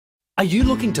Are you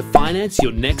looking to finance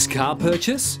your next car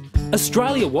purchase?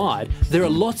 Australia-wide, there are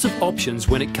lots of options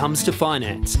when it comes to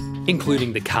finance,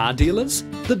 including the car dealers,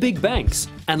 the big banks,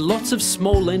 and lots of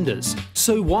small lenders.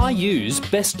 So why use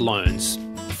Best Loans?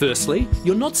 Firstly,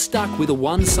 you're not stuck with a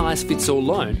one-size-fits-all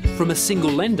loan from a single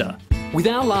lender. With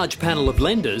our large panel of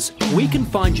lenders, we can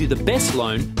find you the best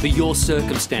loan for your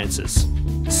circumstances.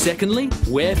 Secondly,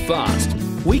 we're fast.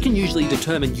 We can usually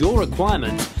determine your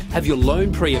requirements, have your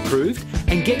loan pre-approved,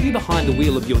 and get you behind the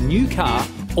wheel of your new car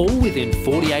all within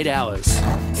 48 hours.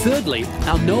 Thirdly,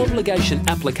 our no-obligation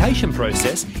application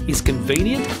process is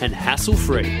convenient and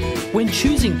hassle-free. When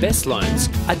choosing Best Loans,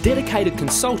 a dedicated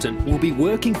consultant will be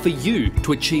working for you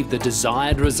to achieve the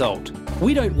desired result.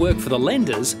 We don't work for the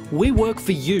lenders, we work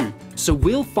for you, so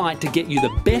we'll fight to get you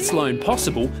the best loan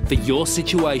possible for your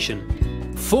situation.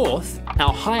 Fourth,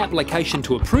 our high application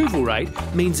to approval rate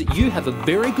means that you have a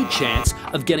very good chance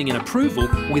of getting an approval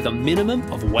with a minimum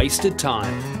of wasted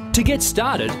time. To get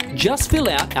started, just fill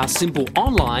out our simple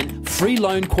online free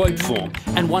loan quote form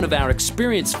and one of our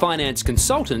experienced finance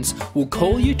consultants will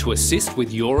call you to assist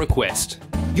with your request.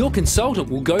 Your consultant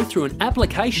will go through an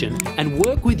application and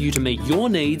work with you to meet your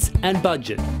needs and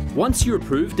budget. Once you're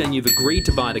approved and you've agreed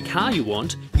to buy the car you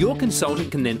want, your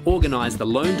consultant can then organise the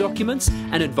loan documents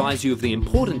and advise you of the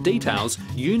important details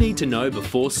you need to know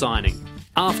before signing.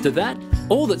 After that,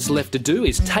 all that's left to do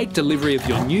is take delivery of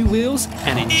your new wheels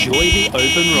and enjoy the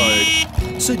open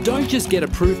road. So don't just get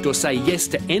approved or say yes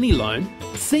to any loan,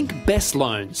 think Best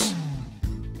Loans.